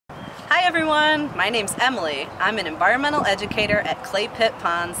Hi everyone, my name's Emily. I'm an environmental educator at Clay Pit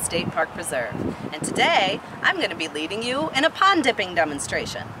Pond State Park Preserve, and today I'm going to be leading you in a pond dipping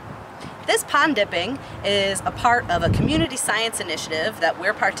demonstration. This pond dipping is a part of a community science initiative that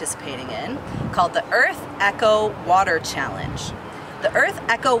we're participating in called the EarthEcho Water Challenge. The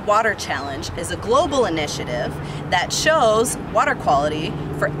EarthEcho Water Challenge is a global initiative that shows water quality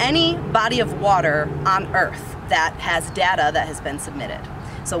for any body of water on Earth that has data that has been submitted.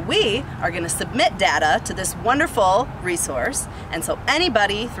 So we are going to submit data to this wonderful resource, and so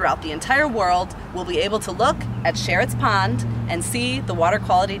anybody throughout the entire world will be able to look at Sherritt's Pond and see the water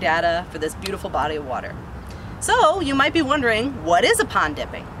quality data for this beautiful body of water. So you might be wondering, what is a pond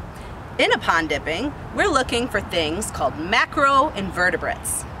dipping? In a pond dipping, we're looking for things called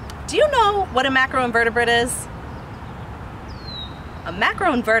macroinvertebrates. Do you know what a macroinvertebrate is? A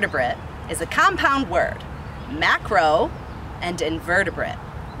macroinvertebrate is a compound word, macro and invertebrate.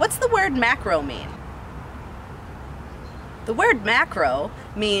 What's the word macro mean? The word macro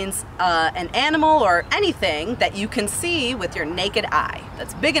means an animal or anything that you can see with your naked eye,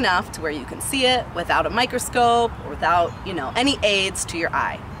 that's big enough to where you can see it without a microscope or without, any aids to your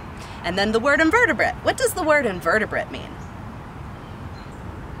eye. And then the word invertebrate. What does the word invertebrate mean?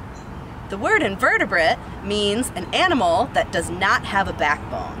 The word invertebrate means an animal that does not have a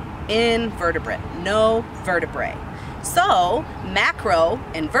backbone. Invertebrate, no vertebrae. So,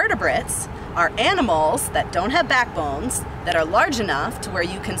 macroinvertebrates are animals that don't have backbones that are large enough to where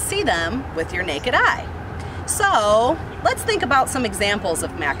you can see them with your naked eye. So, let's think about some examples of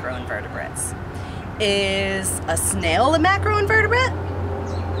macroinvertebrates. Is a snail a macroinvertebrate?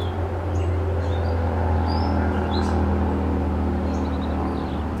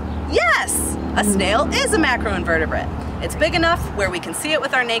 Yes, a snail is a macroinvertebrate. It's big enough where we can see it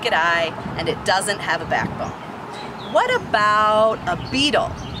with our naked eye, and it doesn't have a backbone. What about a beetle?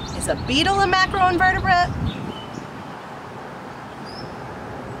 Is a beetle a macroinvertebrate?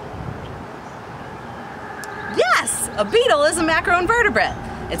 Yes, a beetle is a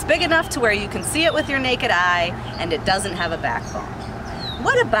macroinvertebrate. It's big enough to where you can see it with your naked eye, and it doesn't have a backbone.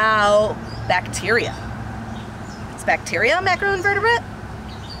 What about bacteria? Is bacteria a macroinvertebrate?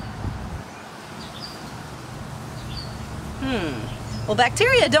 Well,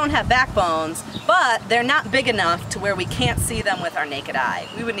 bacteria don't have backbones, but they're not big enough to where we can't see them with our naked eye.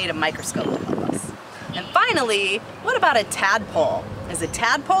 We would need a microscope to help us. And finally, what about a tadpole? Is a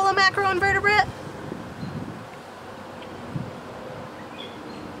tadpole a macroinvertebrate?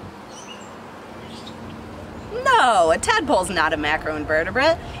 No, a tadpole's not a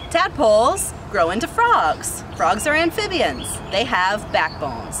macroinvertebrate. Tadpoles grow into frogs. Frogs are amphibians. They have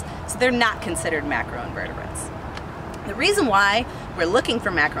backbones, so they're not considered macroinvertebrates. The reason why we're looking for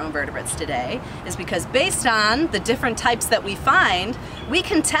macroinvertebrates today is because based on the different types that we find, we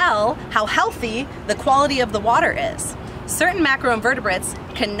can tell how healthy the quality of the water is. Certain macroinvertebrates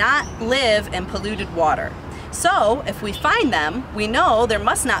cannot live in polluted water. So if we find them, we know there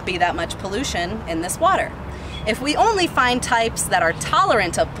must not be that much pollution in this water. If we only find types that are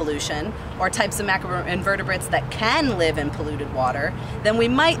tolerant of pollution, or types of macroinvertebrates that can live in polluted water, then we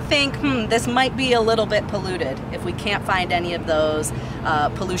might think, this might be a little bit polluted if we can't find any of those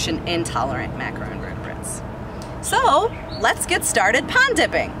pollution intolerant macroinvertebrates. So let's get started pond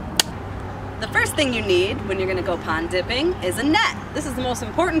dipping. The first thing you need when you're going to go pond dipping is a net. This is the most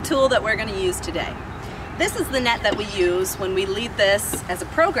important tool that we're going to use today. This is the net that we use when we lead this as a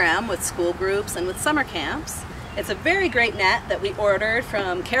program with school groups and with summer camps. It's a very great net that we ordered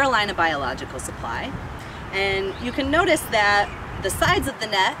from Carolina Biological Supply. And you can notice that the sides of the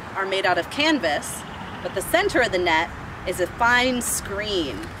net are made out of canvas, but the center of the net is a fine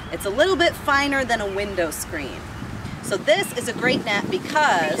screen. It's a little bit finer than a window screen. So this is a great net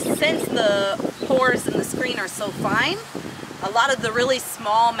because since the pores in the screen are so fine, a lot of the really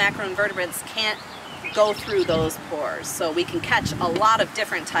small macroinvertebrates can't go through those pores. So we can catch a lot of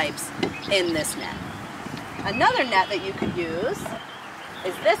different types in this net. Another net that you could use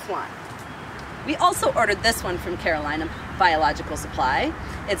is this one. We also ordered this one from Carolina Biological Supply.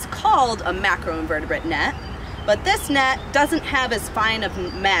 It's called a macroinvertebrate net, but this net doesn't have as fine of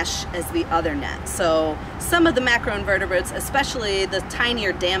mesh as the other net. So some of the macroinvertebrates, especially the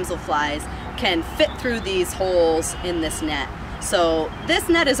tinier damselflies, can fit through these holes in this net. So this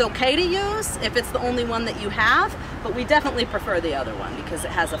net is okay to use if it's the only one that you have, but we definitely prefer the other one because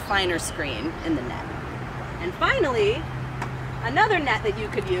it has a finer screen in the net. And finally, another net that you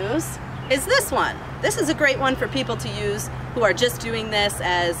could use is this one. This is a great one for people to use who are just doing this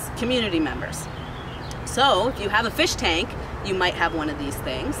as community members. So if you have a fish tank, you might have one of these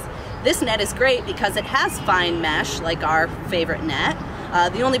things. This net is great because it has fine mesh like our favorite net,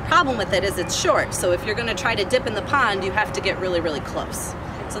 The only problem with it is it's short, so if you're going to try to dip in the pond, you have to get really, really close.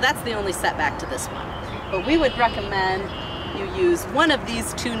 So that's the only setback to this one. But we would recommend you use one of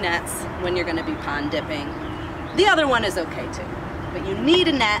these 2 nets when you're going to be pond dipping. The other one is okay too, but you need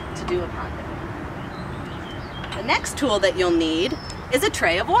a net to do a pond dipping. The next tool that you'll need is a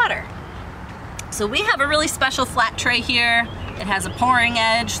tray of water. So we have a really special flat tray here. It has a pouring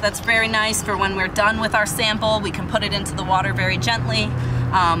edge that's very nice for when we're done with our sample. We can put it into the water very gently.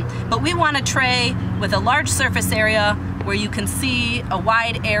 But we want a tray with a large surface area where you can see a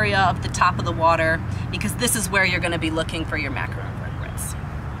wide area of the top of the water, because this is where you're going to be looking for your macroinvertebrates.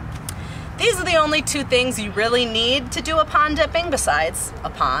 These are the only 2 things you really need to do a pond dipping besides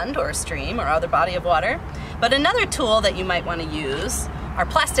a pond or a stream or other body of water. But another tool that you might want to use are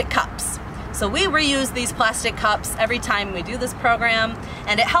plastic cups. So we reuse these plastic cups every time we do this program,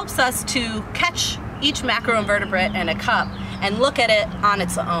 and it helps us to catch each macroinvertebrate in a cup and look at it on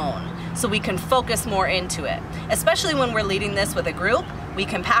its own, so we can focus more into it. Especially when we're leading this with a group, we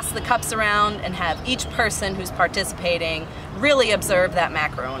can pass the cups around and have each person who's participating really observe that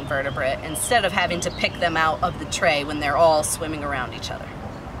macroinvertebrate instead of having to pick them out of the tray when they're all swimming around each other.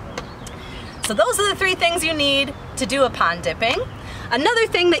 So those are the 3 things you need to do a pond dipping. Another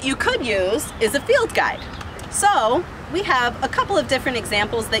thing that you could use is a field guide. So we have a couple of different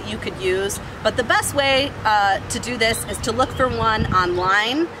examples that you could use, but the best way to do this is to look for one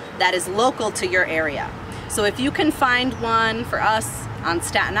online that is local to your area. So if you can find one for us on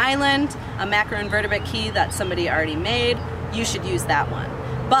Staten Island, a macroinvertebrate key that somebody already made, you should use that one.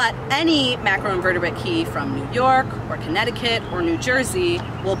 But any macroinvertebrate key from New York or Connecticut or New Jersey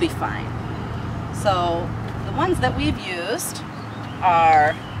will be fine. So the ones that we've used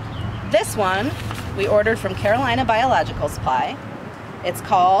are this one we ordered from Carolina Biological Supply. It's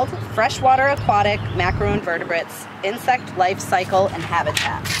called Freshwater Aquatic Macroinvertebrates Insect Life Cycle and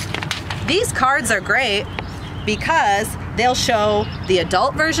Habitat. These cards are great because they'll show the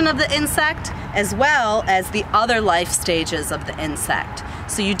adult version of the insect as well as the other life stages of the insect.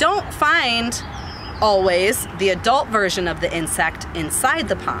 So you don't find always the adult version of the insect inside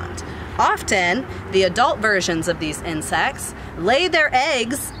the pond. Often, the adult versions of these insects lay their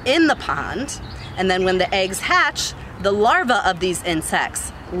eggs in the pond, and then when the eggs hatch, the larvae of these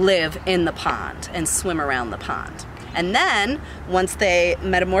insects live in the pond and swim around the pond. And then, once they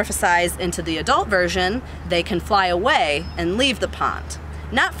metamorphosize into the adult version, they can fly away and leave the pond.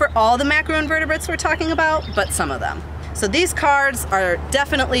 Not for all the macroinvertebrates we're talking about, but some of them. So these cards are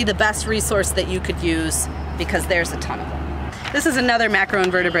definitely the best resource that you could use because there's a ton of them. This is another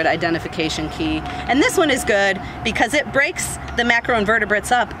macroinvertebrate identification key, and this one is good because it breaks the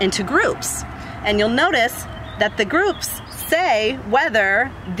macroinvertebrates up into groups. And you'll notice that the groups say whether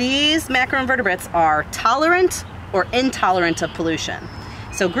these macroinvertebrates are tolerant or intolerant of pollution.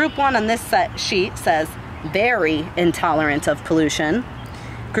 So group 1 on this sheet says very intolerant of pollution.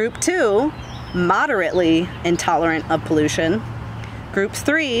 Group 2, moderately intolerant of pollution. Group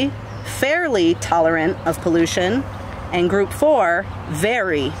 3, fairly tolerant of pollution. And group 4,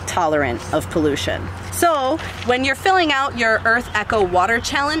 very tolerant of pollution. So when you're filling out your EarthEcho Water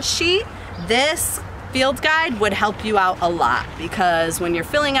Challenge sheet, this field guide would help you out a lot, because when you're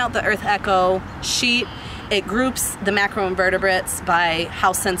filling out the EarthEcho sheet, it groups the macroinvertebrates by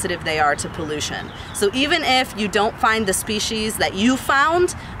how sensitive they are to pollution. So even if you don't find the species that you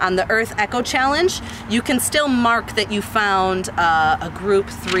found on the EarthEcho Challenge, you can still mark that you found a group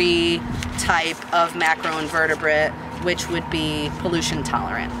 3 type of macroinvertebrate, which would be pollution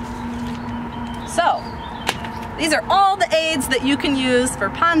tolerant. So these are all the aids that you can use for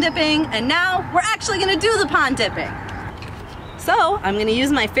pond dipping, and now we're actually gonna do the pond dipping. So I'm gonna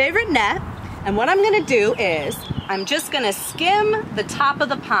use my favorite net, and what I'm gonna do is I'm just gonna skim the top of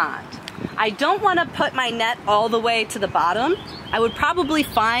the pond. I don't wanna put my net all the way to the bottom. I would probably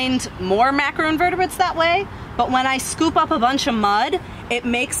find more macroinvertebrates that way, but when I scoop up a bunch of mud, it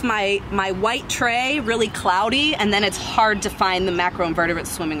makes my white tray really cloudy, and then it's hard to find the macroinvertebrates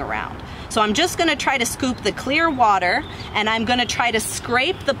swimming around. So I'm just gonna try to scoop the clear water, and I'm gonna try to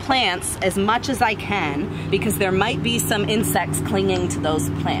scrape the plants as much as I can, because there might be some insects clinging to those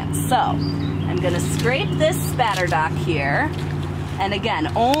plants. So I'm gonna scrape this spatter dock here, and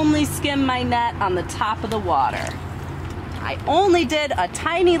again, only skim my net on the top of the water. I only did a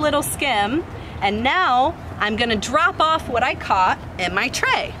tiny little skim, and now I'm gonna drop off what I caught in my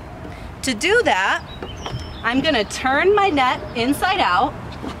tray. To do that, I'm gonna turn my net inside out,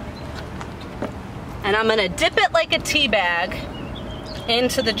 and I'm gonna dip it like a tea bag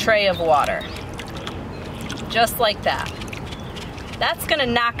into the tray of water. Just like that. That's gonna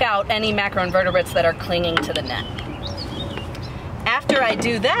knock out any macroinvertebrates that are clinging to the net. after I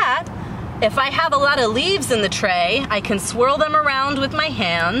do that, if I have a lot of leaves in the tray, I can swirl them around with my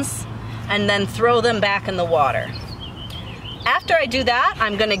hands and then throw them back in the water. After I do that,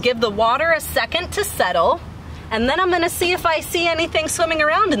 I'm gonna give the water a second to settle, and then I'm gonna see if I see anything swimming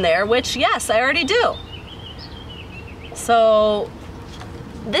around in there, which yes, I already do. So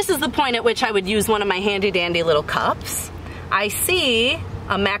this is the point at which I would use one of my handy dandy little cups. I see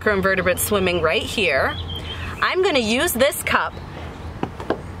a macroinvertebrate swimming right here. I'm gonna use this cup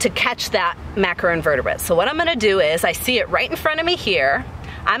to catch that macroinvertebrate. So what I'm gonna do is, I see it right in front of me here.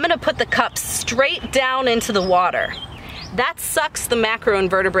 I'm gonna put the cup straight down into the water. That sucks the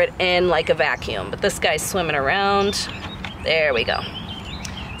macroinvertebrate in like a vacuum, but this guy's swimming around. There we go.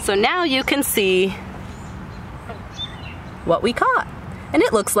 So now you can see what we caught. And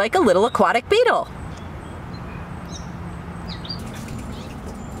it looks like a little aquatic beetle.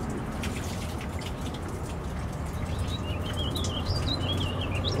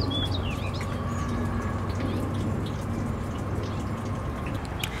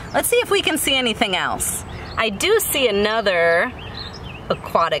 Let's see if we can see anything else. I do see another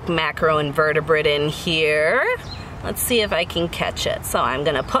aquatic macroinvertebrate in here. Let's see if I can catch it. So I'm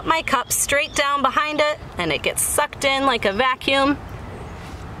gonna put my cup straight down behind it and it gets sucked in like a vacuum.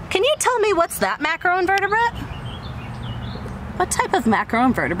 Can you tell me what's that macroinvertebrate? What type of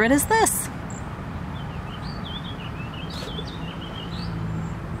macroinvertebrate is this?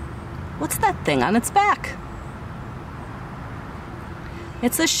 What's that thing on its back?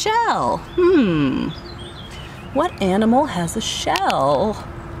 It's a shell. What animal has a shell?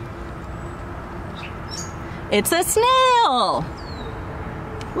 It's a snail.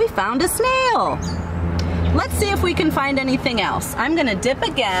 We found a snail. Let's see if we can find anything else. I'm gonna dip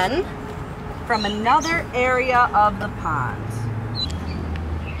again from another area of the pond.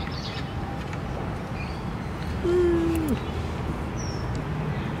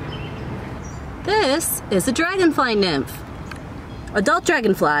 This is a dragonfly nymph. Adult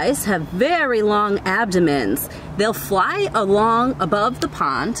dragonflies have very long abdomens. They'll fly along above the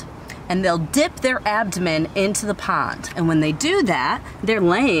pond and they'll dip their abdomen into the pond. And when they do that, they're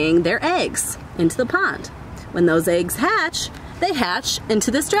laying their eggs into the pond. When those eggs hatch, they hatch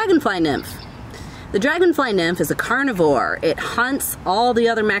into this dragonfly nymph. The dragonfly nymph is a carnivore. It hunts all the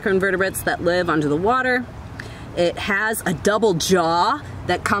other macroinvertebrates that live under the water. It has a double jaw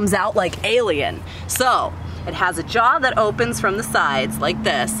that comes out like alien. So, it has a jaw that opens from the sides like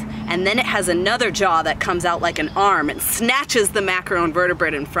this, and then it has another jaw that comes out like an arm and snatches the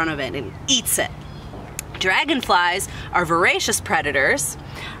macroinvertebrate in front of it and eats it. Dragonflies are voracious predators.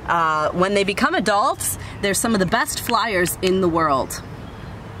 When they become adults, they're some of the best flyers in the world.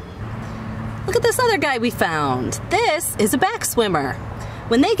 Look at this other guy we found. This is a back swimmer.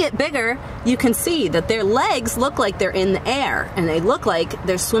 When they get bigger, you can see that their legs look like they're in the air and they look like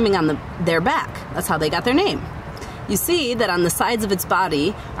they're swimming on their back. That's how they got their name. You see that on the sides of its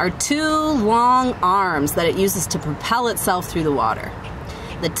body are two long arms that it uses to propel itself through the water.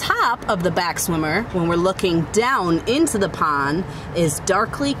 The top of the back swimmer, when we're looking down into the pond, is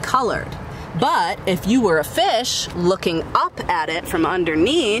darkly colored. But if you were a fish looking up at it from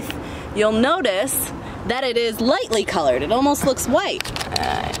underneath, you'll notice that it is lightly colored. It almost looks white.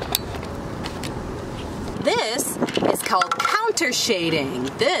 This is called counter shading.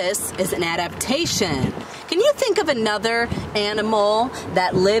 This is an adaptation. Can you think of another animal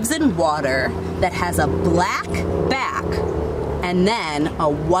that lives in water that has a black back and then a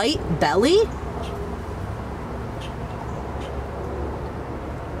white belly?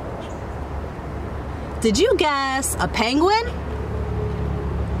 Did you guess a penguin?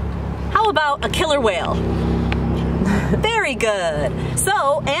 How about a killer whale? Very good.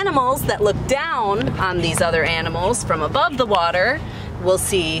 So animals that look down on these other animals from above the water will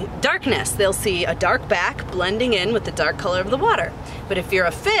see darkness. They'll see a dark back blending in with the dark color of the water. But if you're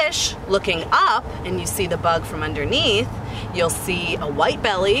a fish looking up and you see the bug from underneath, you'll see a white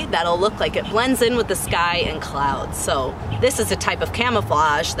belly that'll look like it blends in with the sky and clouds. So this is a type of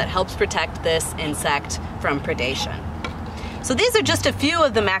camouflage that helps protect this insect from predation. So these are just a few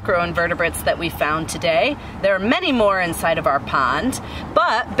of the macroinvertebrates that we found today. There are many more inside of our pond,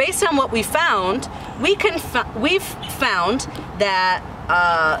 but based on what we found, we've found that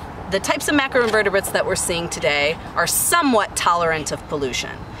the types of macroinvertebrates that we're seeing today are somewhat tolerant of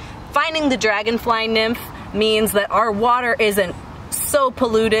pollution. Finding the dragonfly nymph means that our water isn't so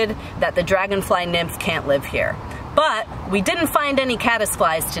polluted that the dragonfly nymphs can't live here. But we didn't find any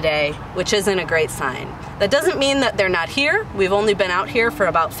caddisflies today, which isn't a great sign. That doesn't mean that they're not here. We've only been out here for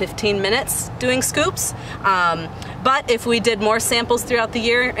about 15 minutes doing scoops. But if we did more samples throughout the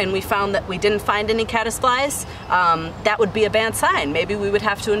year and we found that we didn't find any caddisflies, that would be a bad sign. Maybe we would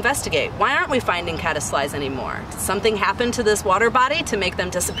have to investigate. Why aren't we finding caddisflies anymore? Did something happen to this water body to make them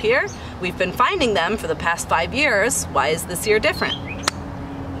disappear? We've been finding them for the past 5 years. Why is this year different?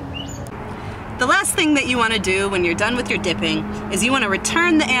 The last thing that you want to do when you're done with your dipping is you want to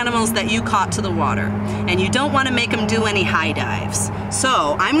return the animals that you caught to the water, and you don't want to make them do any high dives.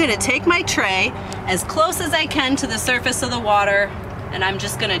 So I'm going to take my tray as close as I can to the surface of the water, and I'm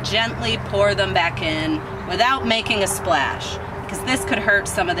just going to gently pour them back in without making a splash, because this could hurt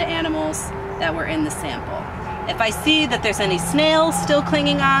some of the animals that were in the sample. If I see that there's any snails still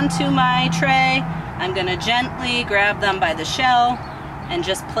clinging on to my tray, I'm going to gently grab them by the shell and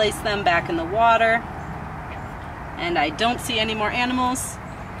just place them back in the water. And I don't see any more animals.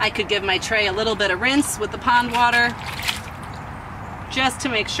 I could give my tray a little bit of rinse with the pond water just to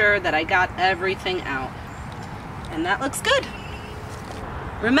make sure that I got everything out. And that looks good.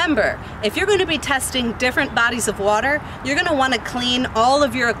 Remember, if you're going to be testing different bodies of water, you're going to want to clean all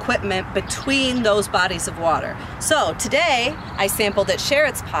of your equipment between those bodies of water. So today, I sampled at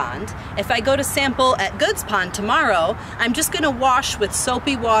Sherritt's Pond. If I go to sample at Goods Pond tomorrow, I'm just going to wash with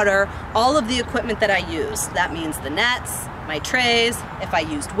soapy water all of the equipment that I use. That means the nets, my trays. If I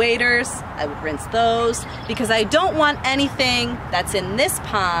used waders, I would rinse those, because I don't want anything that's in this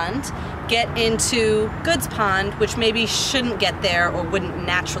pond get into Goods Pond, which maybe shouldn't get there or wouldn't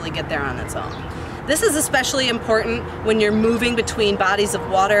naturally get there on its own. This is especially important when you're moving between bodies of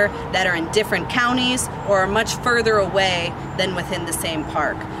water that are in different counties or are much further away than within the same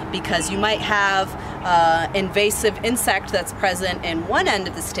park, because you might have invasive insect that's present in one end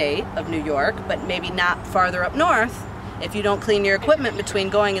of the state of New York, but maybe not farther up north. If you don't clean your equipment between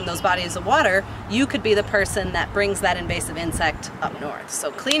going in those bodies of water, you could be the person that brings that invasive insect up north.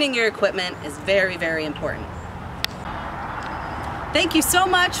 So cleaning your equipment is very, very important. Thank you so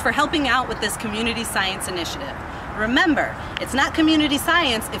much for helping out with this community science initiative. Remember, it's not community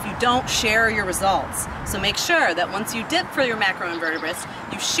science if you don't share your results. So make sure that once you dip for your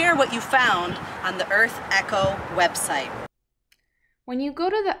macroinvertebrates, you share what you found on the EarthEcho website. When you go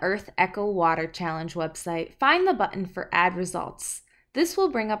to the EarthEcho Water Challenge website, find the button for Add Results. This will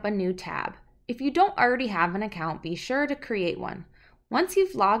bring up a new tab. If you don't already have an account, be sure to create one. Once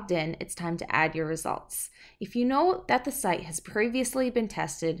you've logged in, it's time to add your results. If you know that the site has previously been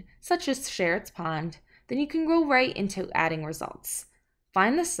tested, such as Sherritt's Pond, then you can go right into adding results.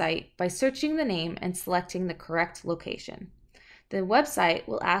 Find the site by searching the name and selecting the correct location. The website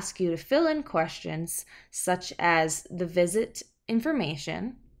will ask you to fill in questions such as the visit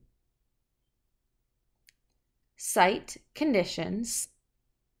information, site conditions,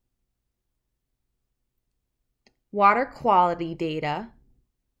 water quality data,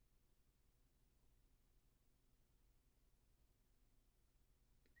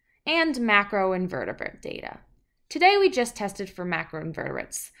 and macroinvertebrate data. Today we just tested for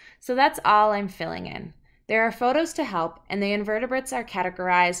macroinvertebrates, so that's all I'm filling in. There are photos to help, and the invertebrates are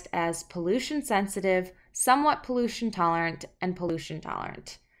categorized as pollution sensitive, somewhat pollution tolerant, and pollution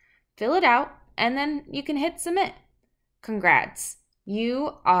tolerant. Fill it out, and then you can hit submit. Congrats,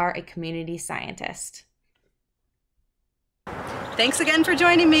 you are a community scientist. Thanks again for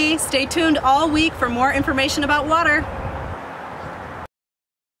joining me. Stay tuned all week for more information about water.